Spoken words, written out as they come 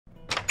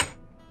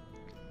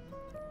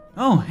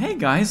Oh, hey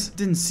guys,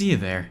 didn't see you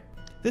there.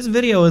 This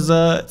video is,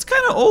 it's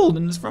kind of old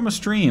and it's from a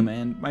stream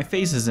and my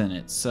face is in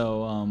it,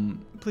 so,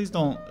 please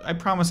don't, I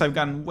promise I've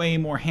gotten way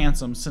more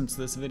handsome since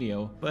this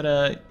video.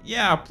 But,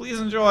 yeah, please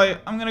enjoy.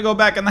 I'm gonna go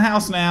back in the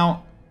house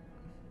now.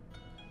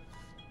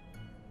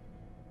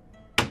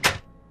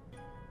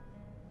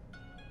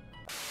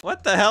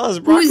 What the hell is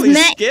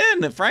Broccoli's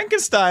skin?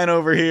 Frankenstein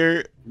over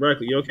here.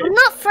 Broccoli, you okay? I'm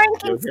not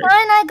Frankenstein,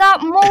 I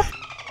got more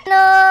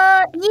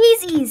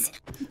Yeezys.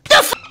 The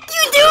f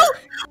you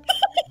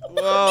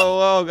do?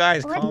 Whoa,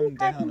 guys, calm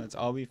down. Let's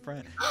all be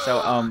friends.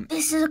 So,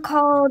 This is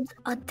called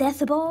a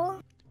death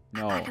ball?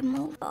 no.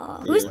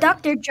 Who's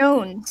Dr.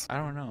 Jones? I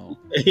don't know.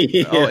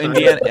 Yeah. Oh,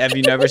 Indiana. Have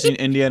you never seen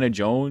Indiana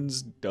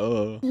Jones?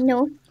 Duh.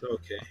 No.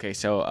 Okay. Okay,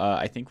 so,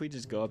 I think we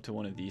just go up to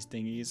one of these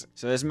thingies.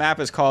 So this map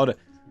is called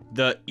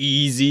the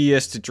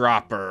Easiest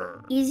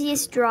Dropper.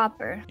 Easiest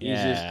dropper.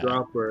 Easiest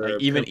dropper.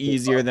 Like, even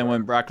easier than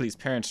when Broccoli's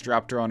parents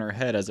dropped her on her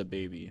head as a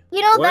baby.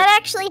 You know, What? that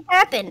actually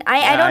happened.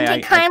 I don't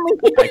take kindly.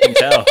 I can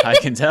tell. I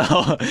can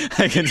tell.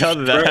 I can tell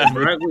that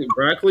happened.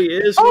 Broccoli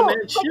is on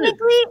that shit.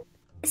 technically,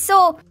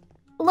 so,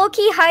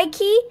 low-key,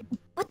 high-key,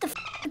 what the f?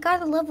 I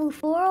got a level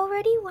 4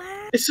 already?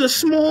 Wow. It's a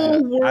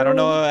small world. I don't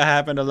know what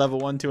happened to level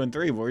 1, 2, and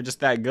 3, but we're just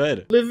that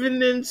good.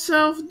 Living in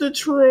South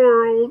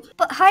Detroit.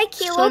 But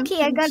high-key,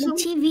 low-key, I got a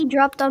TV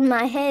dropped on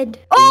my head.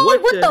 Oh,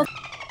 what the f?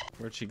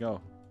 Where'd she go?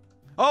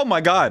 Oh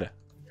my god!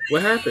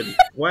 What happened?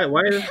 Why?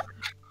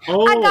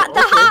 Oh, I got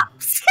the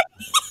hops.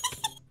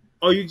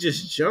 Oh, you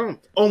just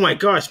jumped. Oh my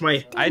gosh,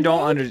 I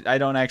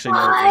don't actually know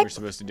what we were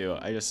supposed to do.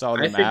 I just saw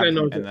the I think map I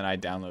know and then I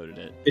downloaded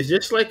it. Is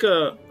this like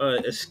a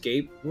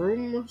escape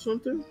room or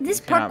something? This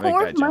Cannot make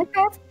parkour, that jump.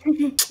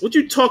 Minecraft? What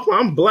you talking about?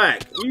 I'm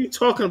black. What are you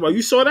talking about?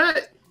 You saw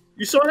that?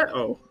 You saw that?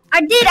 Oh.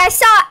 I did, I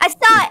saw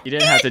it. You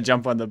didn't have to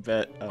jump on the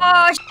bed.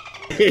 Oh,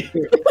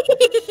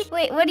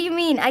 wait, what do you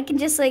mean? I can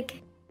just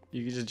like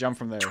You can just jump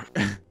from there.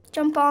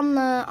 jump on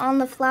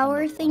the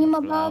flower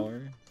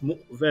thingamabob?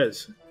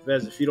 Vez,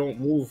 if you don't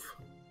move,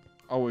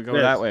 Oh, we go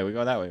Vez. that way. We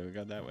go that way. We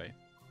go that way.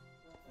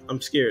 I'm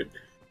scared.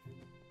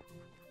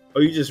 Oh,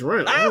 you just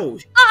run. Oh,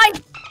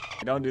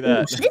 Don't do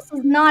that. This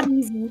is not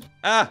easy.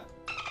 Ah!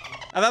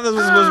 I thought this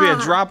was supposed to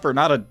be a dropper,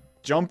 not a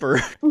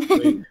jumper.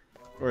 wait.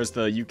 Or as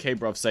the UK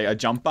bruv say, a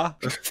jumper.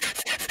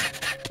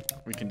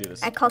 We can do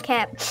this. I call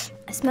cap.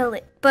 I smell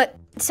it. But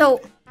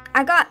so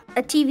I got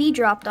a TV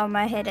dropped on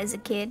my head as a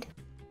kid,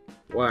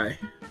 Why?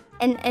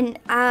 and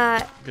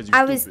Because you're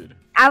I was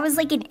stupid.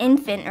 like an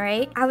infant,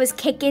 right? I was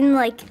kicking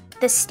like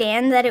the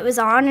stand that it was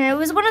on, and it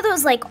was one of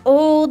those like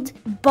old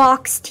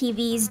box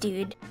TVs,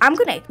 dude. I'm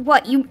gonna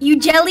what? You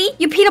jelly?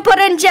 You peanut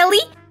butter and jelly?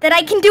 That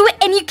I can do it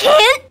and you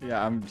can't?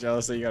 Yeah, I'm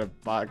jealous that you got a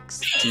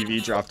box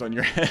TV dropped on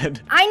your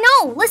head. I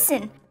know.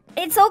 Listen,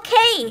 it's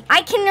okay.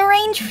 I can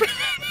arrange for.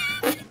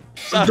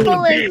 I'm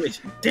doing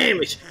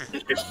damage.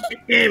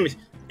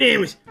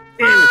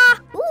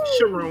 Ooh,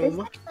 Sharon. it's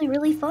actually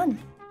really fun.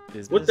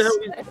 Is What the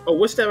this- hell? Oh,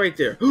 what's that right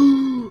there?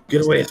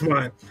 Get away, it's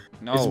mine.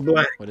 No. It's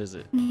black. What is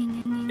it?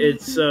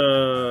 It's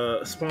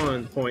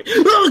spawn point.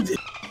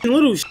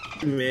 Little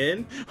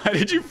man. Why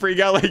did you freak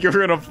out like you were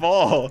gonna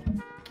fall?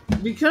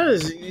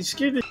 Because you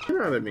scared the shit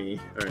out of me.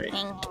 Alright.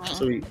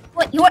 So we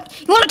What you want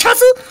to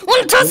tussle?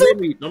 Want to tussle?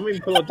 don't make me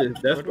pull up this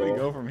death Where do we ball.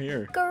 go from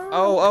here? Girl,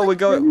 Oh, we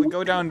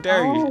go down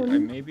there. Oh.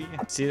 Maybe.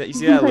 See that? You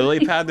see that lily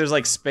pad? There's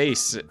like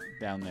space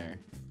down there.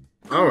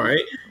 Alright.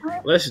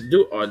 Let's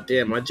do oh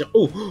damn, I jump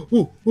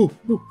ooh.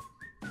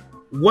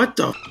 What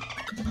the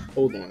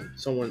Hold on.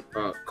 Someone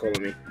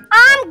calling me.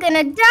 I'm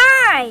gonna die.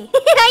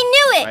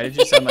 I knew Why it. did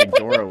you sound like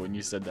Dora when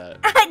you said that?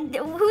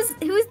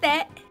 Who's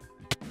that?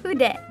 Who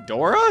that?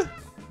 Dora?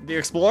 The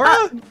Explorer?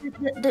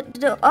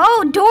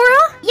 Oh,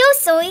 Dora? Yo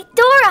soy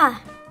Dora.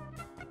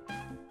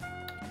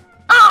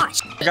 Oh,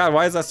 God,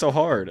 why is that so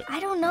hard? I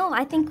don't know.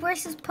 I think we're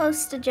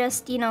supposed to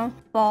just,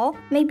 fall,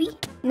 maybe?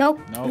 Nope.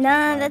 Nope.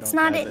 Nah, No, that's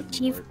don't- not that it, didn't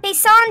Chief. work. Hey,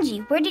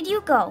 Sanji, where did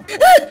you go?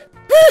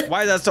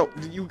 Why is that so?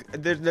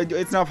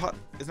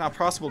 It's not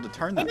possible to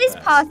turn that. It is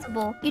fast.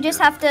 possible. You just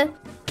have to.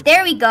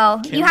 There we go.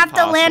 Kim You have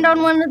to land on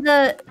possible. one of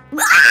the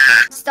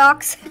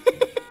stalks.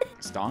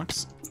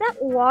 Stonks? Is that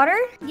water?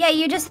 Yeah,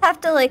 you just have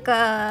to like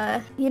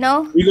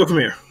You go from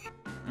here.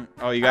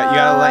 Oh, you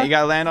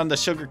gotta land on the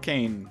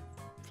sugarcane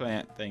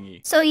plant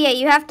thingy. So yeah,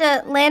 you have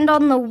to land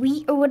on the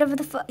wheat or whatever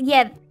the fuck.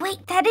 Yeah,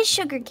 wait, that is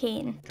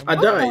sugarcane. I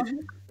died.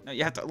 No,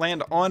 you have to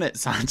land on it,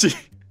 Sanji.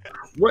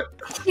 What?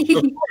 Of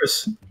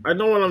course. I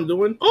know what I'm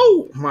doing.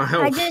 Oh, my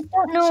health. I just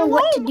don't know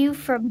what to do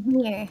from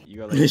here. You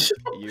go like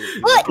you.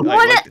 What?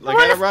 Look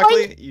at it,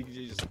 Broccoli. You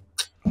just.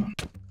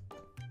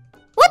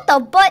 What the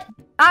butt?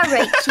 All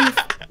right, Chief.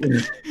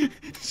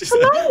 She said,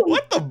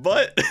 what the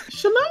butt?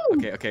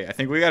 Shalom. Okay. I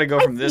think we gotta go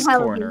from this How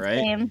corner, this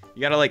right? game.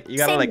 You gotta like.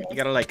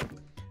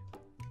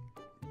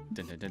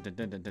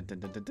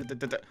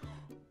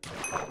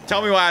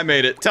 Tell me why I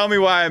made it. Tell me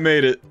why I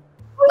made it.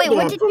 Wait, Hold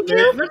what on, did you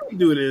man. do? Let me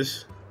do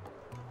this.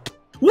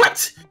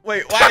 What?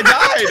 Wait, why I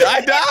died?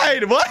 I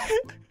died. What?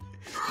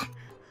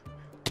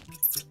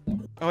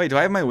 Oh wait, do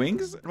I have my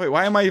wings? Wait,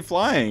 why am I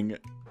flying?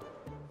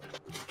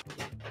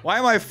 Why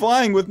am I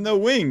flying with no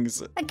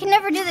wings? I can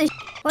never do this.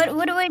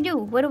 What do I do?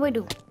 What do I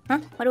do? Huh?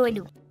 What do I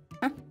do?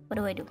 Huh? What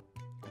do I do?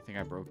 I think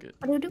I broke it.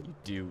 What do I do?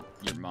 Do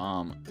your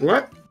mom.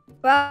 What?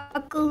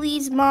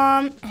 Broccoli's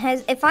mom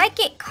has. If I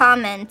get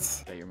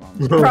comments That your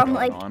mom's from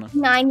like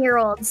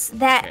 9-year-olds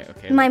that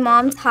Okay, my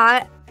mom's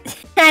hot,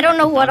 I don't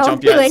know what I'll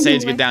jump do. yet. Sage,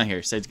 anymore. get down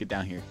here. Sage, get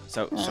down here.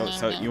 So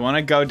you want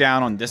to go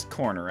down on this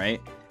corner,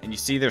 right? And you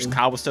see there's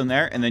cobblestone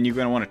there, and then you're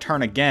gonna want to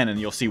turn again, and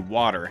you'll see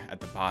water at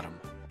the bottom,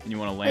 and you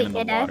want to land in the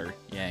did I? water.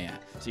 Yeah.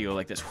 So you go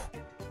like this.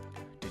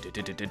 Dude,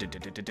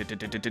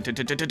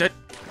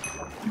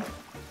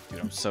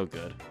 I'm so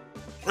good.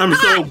 I'm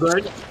so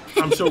good.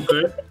 I'm so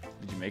good.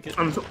 Did you make it?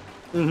 I'm so.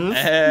 Mm-hmm.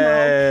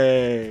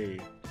 Hey!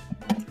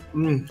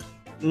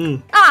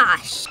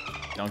 Ah,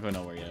 Don't go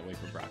nowhere yet. Wait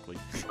for broccoli.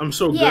 I'm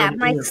so yeah, good.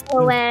 my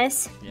slow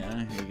ass.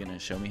 Yeah, you're gonna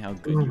show me how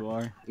good you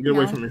are. Get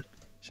away No. from me.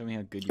 Show me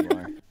how good you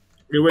are.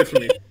 Get away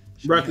from me.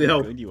 Show Broccoli, me how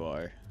help. good you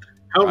are.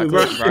 Help me,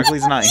 broccoli.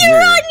 Broccoli's not You're here.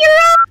 on your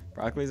own.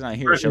 Broccoli's not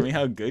here. Show me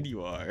how good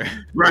you are.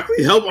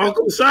 Broccoli, help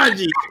Uncle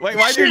Sanji. Wait,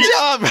 why'd your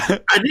job?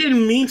 I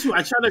didn't mean to.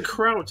 I tried to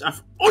crouch.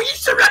 Oh, you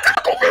said I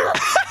gotta go here.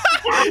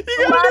 You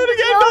gotta do it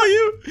again, don't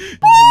you?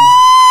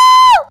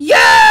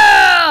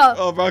 Yeah!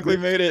 Oh, Broccoli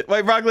made it.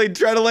 Wait, Broccoli,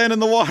 try to land in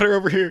the water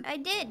over here. I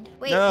did.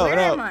 Wait, No, where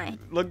no. am I?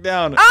 Look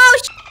down. Oh,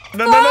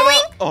 No.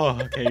 Oh,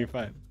 okay, you're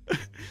fine.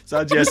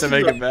 Sanji has to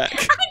make it back.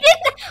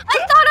 I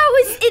thought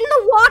I was in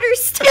the water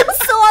still,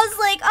 so I was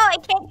like, oh, I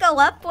can't go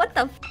up. What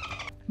the?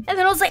 And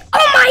then I was like,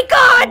 oh my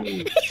god!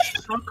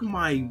 Suck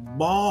my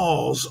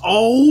balls.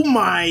 Oh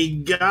my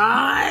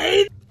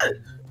god.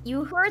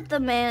 You heard the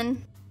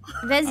man.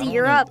 Vezi,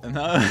 you're up.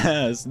 No,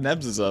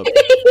 Nebs is up.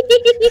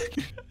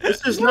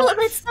 This is No, not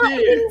that's not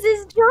fair.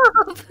 his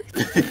job.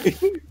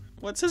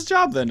 What's his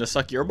job then? To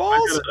suck your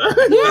balls?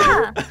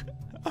 Yeah.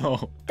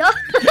 Oh. Duh.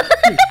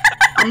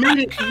 I made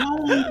it.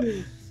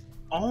 No.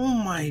 Oh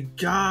my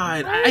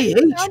god. I hate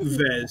you,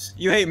 Vez.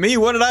 You hate me?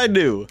 What did I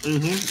do?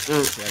 Mm-hmm.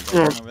 See that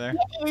gold one over there?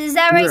 Is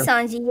that right, Yeah.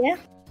 Sanji? Yeah.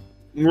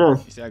 Yeah.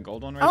 You see that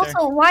gold one right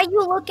Also, why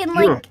you looking like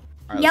Yeah. there? All right,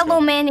 let's Yellow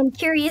go. Man in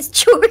Curious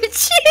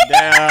George?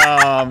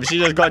 Damn, she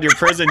just called your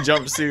prison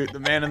jumpsuit the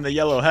man in the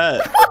yellow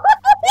hat.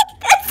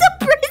 That's a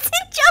prison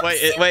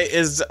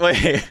jumpsuit.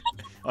 Wait.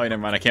 Oh, never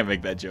mind. I can't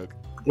make that joke.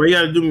 What you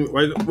gotta do?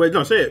 Wait,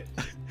 no, say it.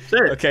 Say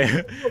it.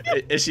 Okay.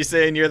 Is she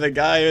saying you're the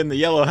guy in the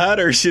yellow hat,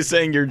 or is she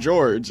saying you're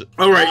George?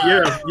 All right,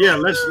 yeah.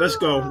 Let's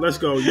go.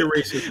 You're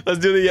racist. Let's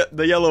do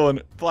the yellow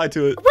one. Fly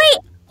to it. Wait,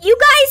 you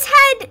guys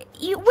had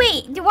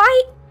wait, do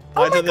I?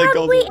 Why Oh my did they god,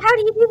 go- wait, how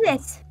do you do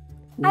this?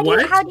 How do you-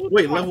 What? how do you do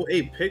Wait, that? level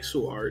 8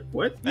 pixel art.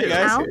 What? Hey,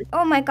 Yeah, guys. okay.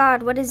 Oh my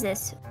god, what is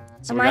this?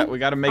 So Am we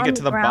got to make on it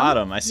to the ground?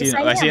 bottom. I see Yes,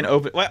 I see am. an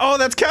open. Wait, oh,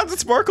 that's Captain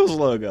Sparkle's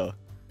logo.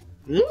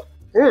 Yeah.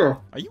 Are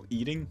you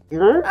eating?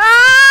 Yeah.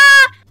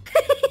 Ah!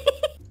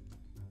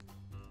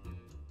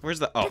 Where's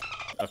the? Oh,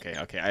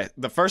 okay.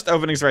 The first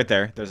opening's right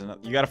there. There's another.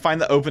 You got to find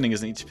the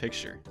openings in each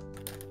picture.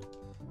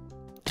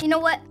 You know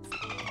what?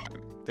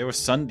 There was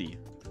Sunday.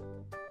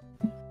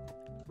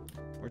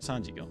 Where'd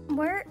Sanji go?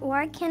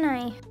 Why can't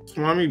I?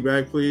 Swan me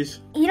back,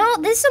 please. You know,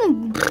 this is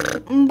some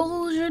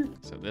bullshit.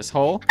 So this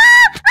hole?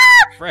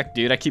 Frick,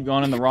 dude, I keep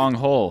going in the wrong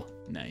hole.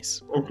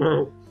 Nice.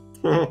 Okay.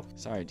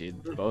 Sorry,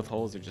 dude. Both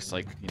holes are just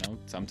like,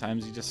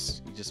 sometimes you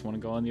just want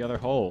to go in the other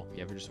hole.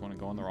 You ever just want to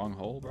go in the wrong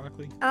hole,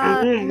 Broccoli?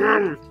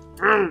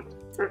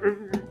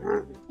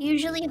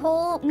 Usually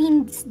hole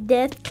means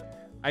death.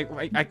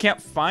 I can't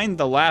find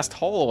the last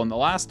hole in the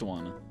last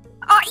one.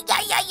 Oh, yeah.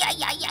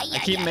 I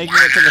keep making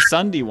it to the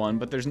Sunday one,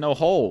 but there's no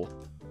hole.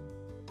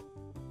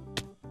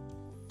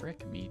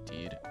 Frick me,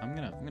 dude. I'm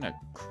gonna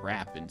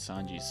crap in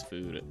Sanji's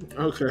food.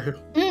 Okay.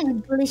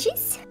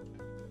 Delicious.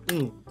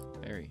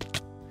 Very.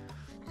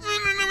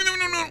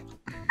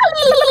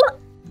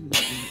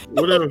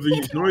 What are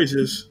these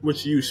noises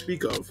which you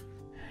speak of?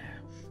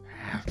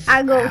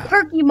 I go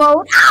turkey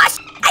mode. Ah,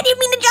 I didn't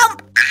mean to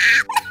jump.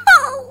 Ah,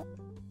 no.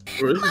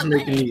 Bro, this is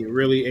making me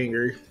really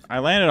angry. I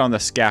landed on the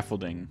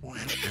scaffolding.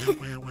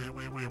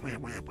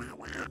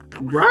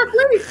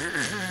 Broccoli?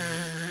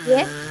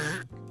 Yeah.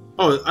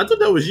 Oh, I thought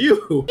that was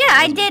you. Yeah,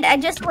 I did. I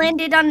just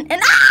landed on an.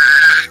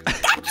 Ah!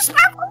 That just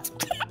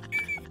sparkled.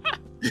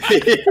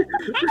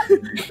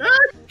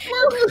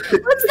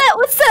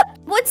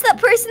 What's that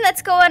person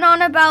that's going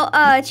on about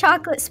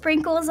chocolate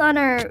sprinkles on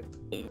the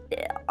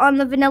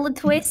vanilla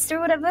twist or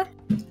whatever?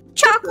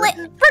 Chocolate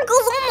sprinkles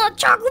on the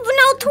chocolate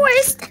vanilla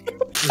twist.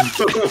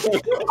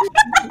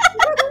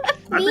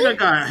 I think I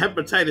got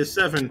hepatitis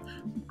 7.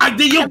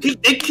 They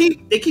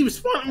keep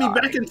spawning me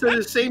back into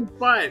the same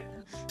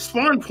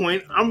spawn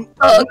point.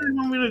 What do you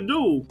want me to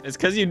do? It's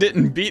because you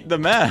didn't beat the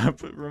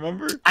map,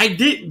 remember? I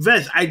did,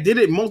 Vez. I did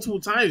it multiple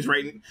times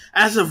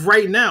as of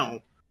right now.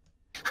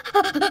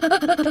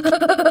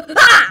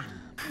 Ah!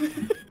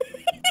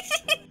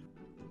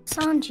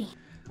 Sanji.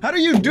 How do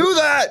you do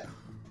that?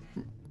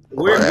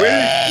 Where?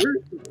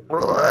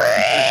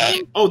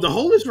 Oh, the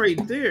hole is right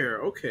there.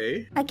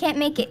 Okay. I can't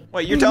make it.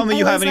 Wait, you're telling me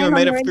you haven't even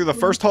made it through the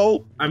first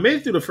hole? I made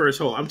it through the first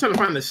hole. I'm trying to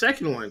find the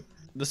second one.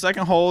 The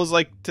second hole is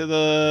like to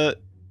the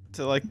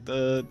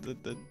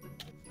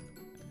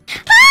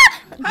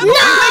How do I make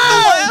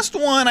the last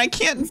one? I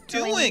can't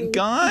do it,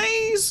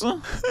 guys.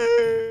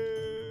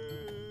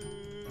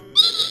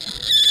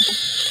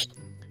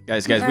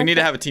 Guys, we need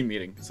to have a team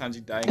meeting.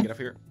 Sanji, die and get up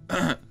here.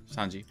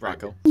 Sanji,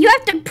 Rocco. You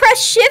have to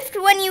press shift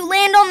when you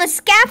land on the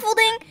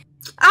scaffolding?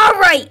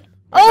 Alright.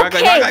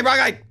 Okay.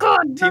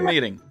 Rockeye. Team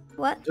meeting.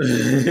 What?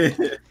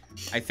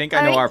 I think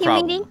I know our team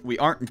problem. meeting? We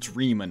aren't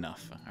dream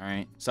enough. All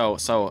right. So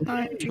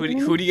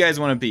who do you guys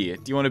want to be?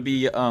 Do you want to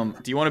be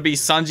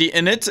Sanji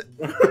in it?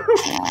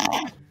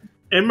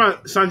 And my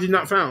Sanji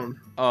not found.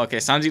 Oh, okay.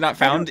 Sanji not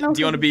found. Do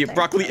you want to be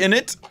broccoli in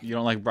it? You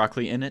don't like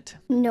broccoli in it?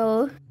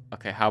 No.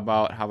 Okay. How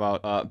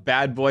about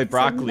bad boy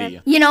broccoli?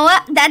 You know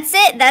what? That's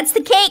it. That's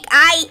the cake.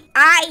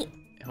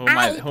 Who am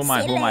I?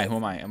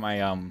 Am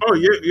I Oh,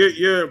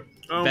 you're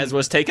Bez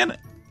was taken?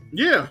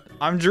 Yeah.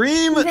 I'm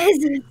Dream.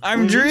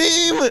 I'm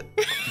Dream.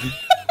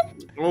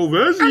 Oh,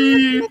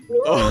 Vezzy.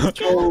 Oh,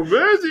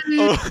 Vezzy.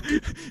 oh,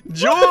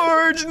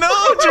 George,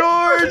 no,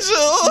 George.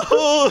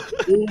 Oh.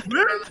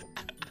 Vezzy.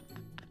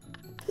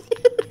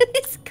 What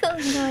is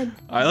going on?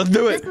 All right, let's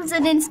do it. This is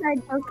an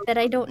inside joke that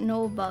I don't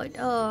know about.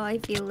 Oh, I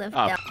feel left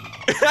out.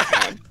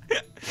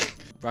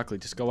 Broccoli,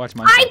 just go watch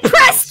my. I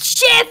pressed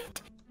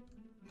shift.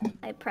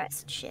 I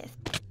pressed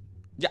shift.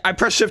 Yeah, I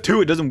pressed shift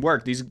too. It doesn't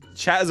work. These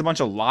chat is a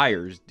bunch of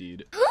liars,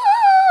 dude.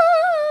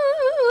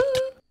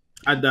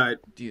 I died.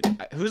 Dude,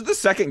 who's the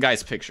second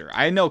guy's picture?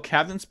 I know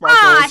Captain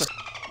Sparkles.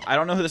 I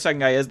don't know who the second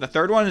guy is. The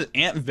third one is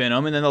Ant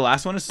Venom, and then the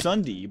last one is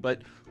Sunday.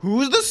 But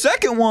who's the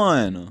second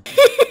one?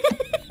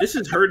 This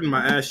is hurting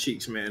my ass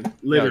cheeks, man.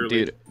 Literally.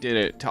 Yo,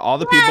 dude, to all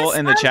the people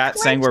in the chat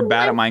saying we're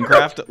bad at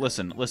Minecraft,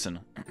 listen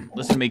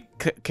to me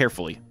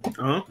carefully.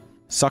 Uh-huh.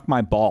 Suck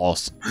my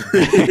balls.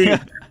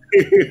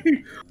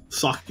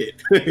 Suck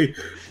it.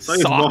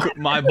 Suck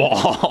my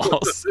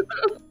balls.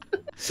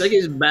 Suck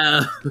his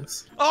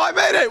balls. Oh, I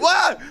made it!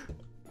 What?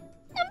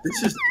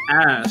 This is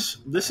ass.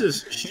 This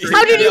is straight.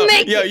 How did you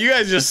make Yo, it? you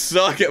guys just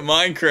suck at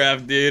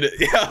Minecraft, dude.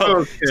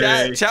 Yo,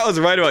 Okay. chat was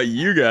right about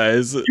you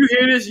guys. You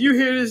hear this? You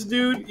hear this,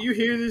 dude? You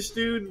hear this,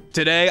 dude?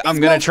 Today, I'm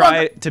gonna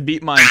try to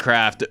beat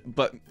Minecraft,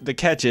 but the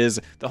catch is,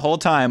 the whole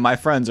time, my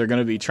friends are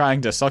gonna be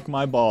trying to suck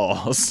my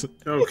balls.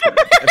 Okay.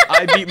 If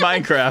I beat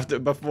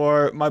Minecraft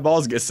before my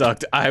balls get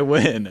sucked, I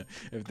win.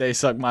 If they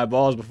suck my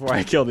balls before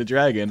I kill the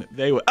dragon,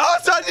 they win. Oh,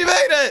 Sanji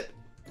made it!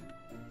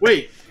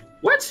 Wait.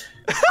 What?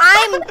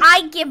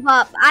 I give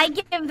up. I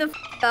give the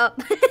f up.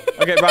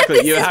 Okay, Broccoli,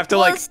 you This have is to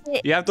like,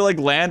 bullshit. you have to like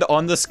land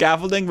on the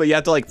scaffolding, but you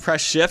have to like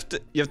press shift.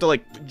 You have to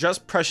like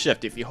just press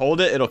shift. If you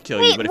hold it, it'll kill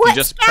you. Wait, But if what you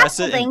just press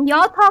it, scaffolding?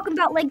 Y'all talking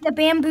about like the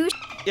bamboo?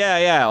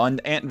 yeah, on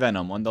Ant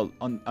Venom, I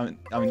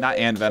mean not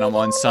Ant Venom,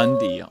 on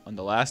Sunday, on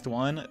the last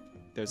one,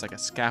 there's like a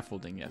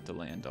scaffolding you have to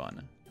land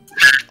on.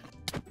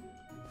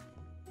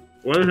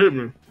 What hit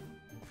me?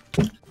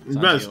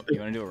 Sanji, you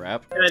wanna do a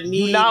rap?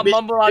 Do not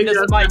mumble on this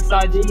mic,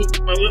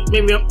 Sanji.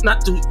 Maybe I'm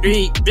not too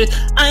deep.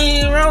 I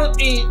ain't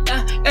rolling.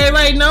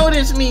 Everybody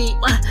notice me.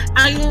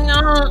 I ain't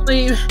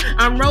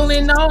I'm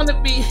rolling on the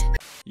beat.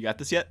 You got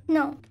this yet?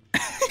 No.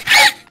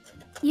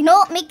 You know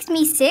what makes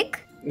me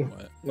sick?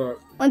 What?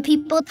 When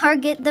people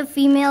target the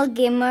female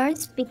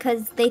gamers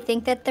because they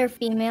think that they're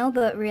female,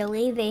 but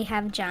really they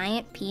have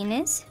giant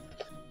penis.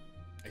 Are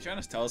you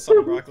trying to tell us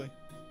something, Broccoli?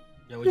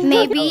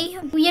 Maybe,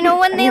 you know,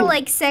 when they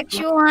like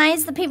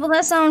sexualize the people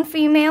that sound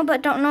female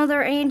but don't know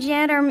their age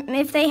yet, or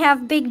if they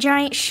have big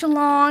giant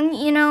schlong,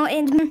 you know,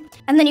 and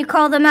then you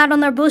call them out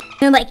on their bullshit,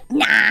 they're like,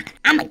 nah,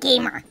 I'm a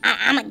gamer.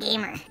 I'm a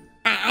gamer.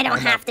 I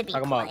don't have to be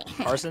Talking quiet. about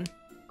Carson?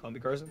 Call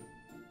me Carson?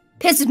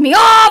 Pisses me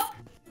off!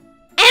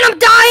 And I'm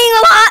dying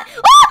a lot!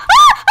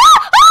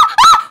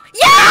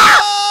 Yeah!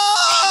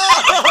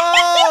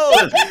 Oh!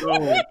 Let's go.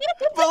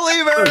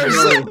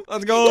 Believers!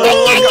 Let's go! Now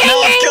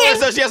let's kill her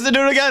so she has to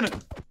do it again!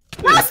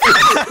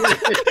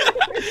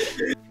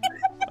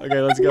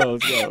 Okay, let's go.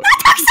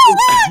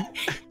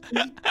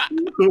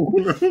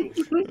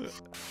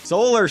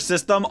 Solar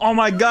system. Oh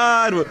my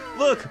god.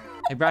 Look.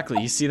 Hey,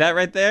 Broccoli, you see that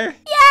right there?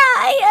 Yeah,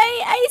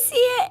 I see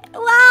it.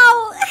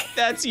 Wow.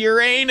 That's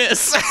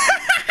Uranus.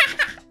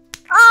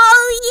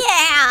 Oh,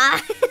 yeah.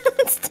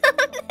 It's time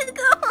to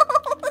go.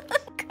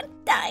 I'm gonna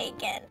die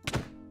again.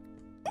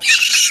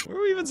 Where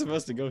are we even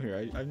supposed to go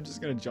here? I'm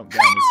just gonna jump down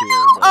to see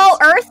where it goes. Oh,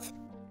 Earth?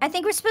 I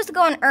think we're supposed to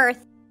go on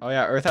Earth. Oh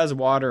yeah, Earth has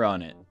water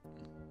on it.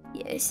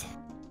 Yes.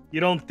 You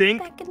don't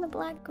think? Back in the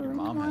black room.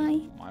 Mom Why?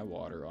 has my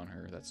water on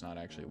her. That's not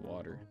actually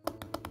water.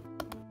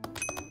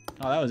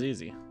 Oh, that was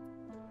easy.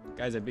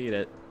 Guys, I beat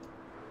it.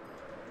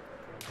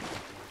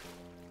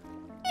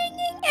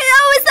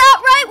 Oh, is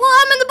that right? Well,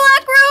 I'm in the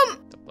black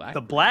room. The black.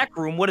 The black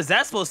room? What is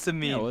that supposed to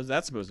mean? Yeah, what is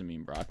that supposed to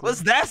mean, Broccoli?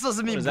 What's that supposed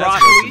to What mean, is that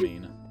supposed to Broccoli?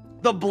 mean?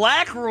 The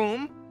black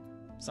room?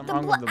 Something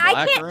wrong with the I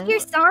black can't room? hear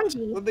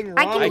Sanji. Something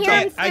I wrong? can hear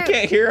him through. I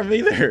can't hear him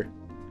either.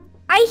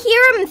 I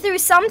hear him through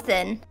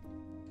something.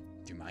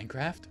 Do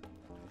Minecraft?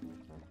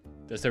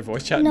 Does their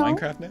voice chat in No.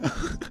 Minecraft now?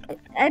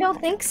 I don't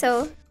think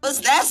so. What's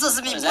that supposed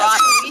to mean,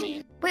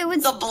 Broccoli? Wait,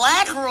 what's The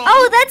black room.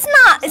 Oh, that's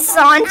not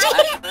Sanji.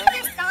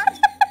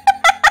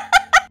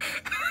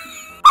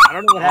 I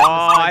don't know what happened.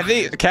 Oh, I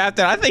think,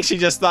 Captain, I think she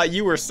just thought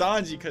you were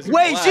Sanji because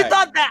Wait, she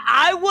thought that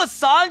I was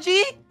Sanji?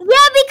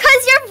 Yeah,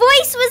 because your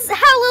voice was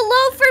hella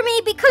low for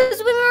me. Because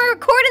when we were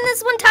recording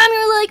this one time, you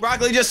were like,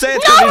 Broccoli, just say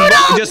it's because he's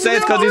black. Just say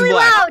it's because he's really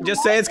black. loud.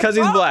 Just say it's because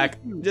he's black.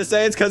 Just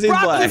say it's because he's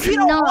black. We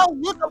don't No. all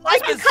look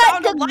alike and "Just cut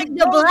sound the, alike.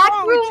 the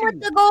black room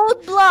with the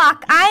gold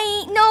block.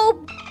 I ain't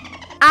no.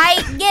 I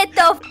get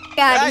the f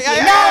out of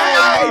here.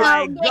 Oh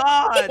my No.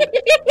 god.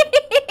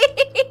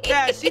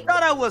 Yeah, she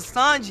thought I was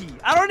Sanji.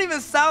 I don't even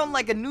sound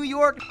like a New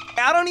York.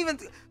 I don't even.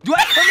 Do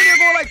I come in here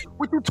going like,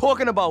 what you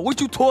talking about? What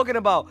you talking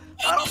about?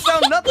 I don't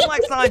sound nothing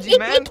like Sanji,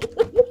 man.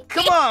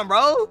 Come on,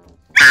 bro.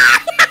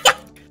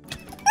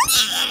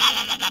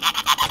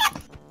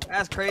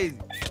 That's crazy.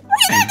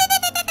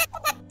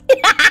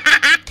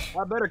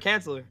 I better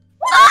cancel her.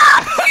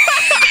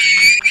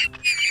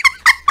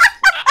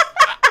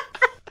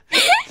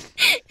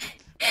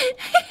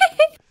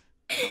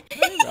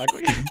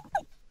 Broccoli.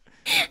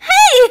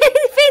 Hey,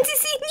 fancy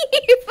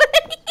seeing you,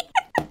 buddy.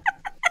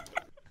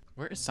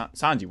 Where is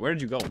Sanji? Where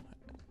did you go?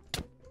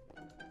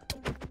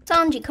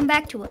 Sanji, come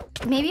back to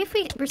it. Maybe if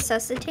we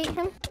resuscitate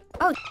him.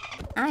 Oh,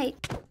 alright.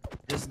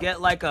 Just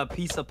get like a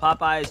piece of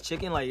Popeye's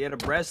chicken, like get a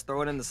breast,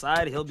 throw it in the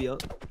side, he'll be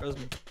up. Trust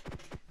me.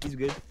 He's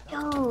good.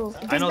 Yo,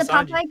 I does know the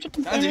Sanji. Popeye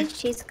chicken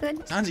sandwich taste good?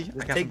 Sanji, I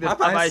Just got take some this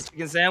Popeye's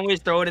chicken sandwich,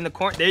 throw it in the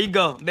corner. There you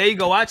go. There you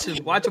go. Watch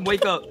him. Watch him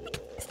wake up.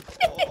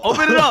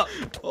 Open it up.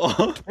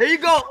 Oh. There you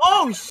go.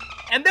 Oh,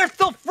 and they're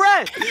still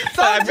fresh.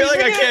 I feel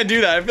like I can't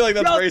do that. I feel like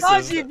that's Yo, racist.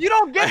 Sanji, if you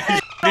don't get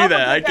that, do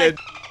that. I can't.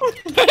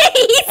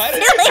 He's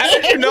How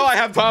did you know I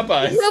have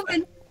Popeyes?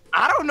 silly.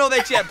 I don't know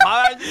that you have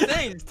Popeye's. I'm just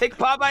saying. Just take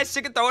Popeye's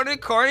chicken, throw it in the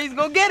corner, he's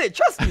gonna get it.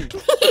 Trust me.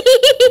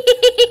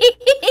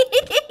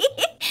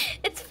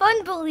 It's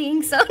fun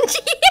bullying Sanji.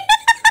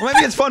 Well,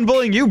 maybe it's fun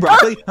bullying you,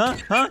 Broccoli. Huh?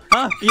 Huh?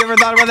 Huh? You ever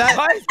thought about that?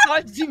 Why is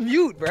Sanji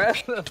mute,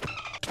 bruh?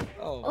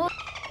 Oh.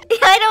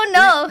 I don't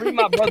know. Free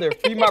my brother.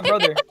 Free my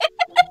brother.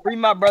 Free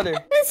my brother.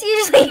 This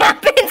usually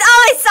happens.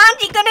 Oh, is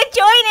Sanji gonna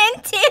join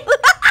in too?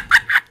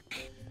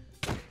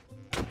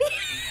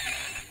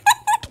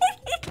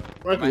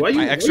 Broccoli, why you,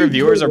 My extra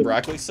viewers are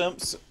Broccoli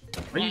simps.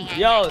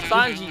 Yo,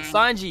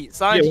 Sanji,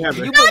 Yeah, what can you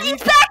happened? believe?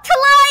 He's back to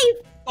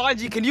life.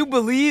 Sanji, can you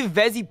believe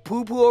Vezi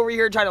Poo Poo over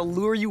here trying to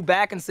lure you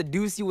back and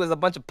seduce you with a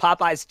bunch of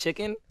Popeye's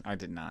chicken? I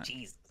did not.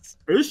 Jesus.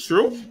 It's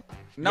true.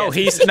 No,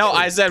 Yes.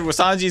 I said, well,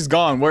 Sanji's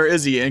gone. Where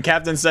is he? And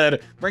Captain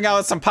said, bring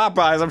out some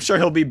Popeyes. I'm sure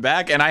he'll be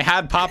back. And I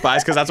had Popeyes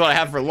because that's what I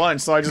had for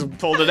lunch. So I just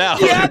pulled it out.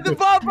 He had the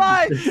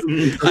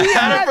Popeye! I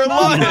had it for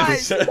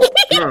lunch.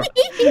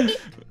 Yeah.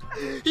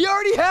 He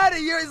already had it.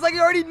 It's like he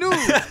already knew.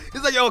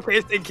 He's like, yo,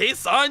 okay, in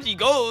case Sanji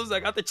goes, I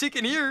got the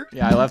chicken here.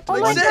 Yeah, I left, Oh my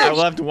one, gosh. I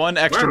left one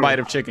extra Wow. bite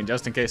of chicken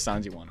just in case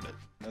Sanji wanted it.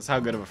 That's how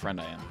good of a friend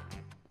I am.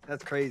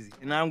 That's crazy.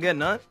 And I don't get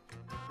none?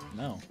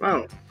 No.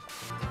 Wow.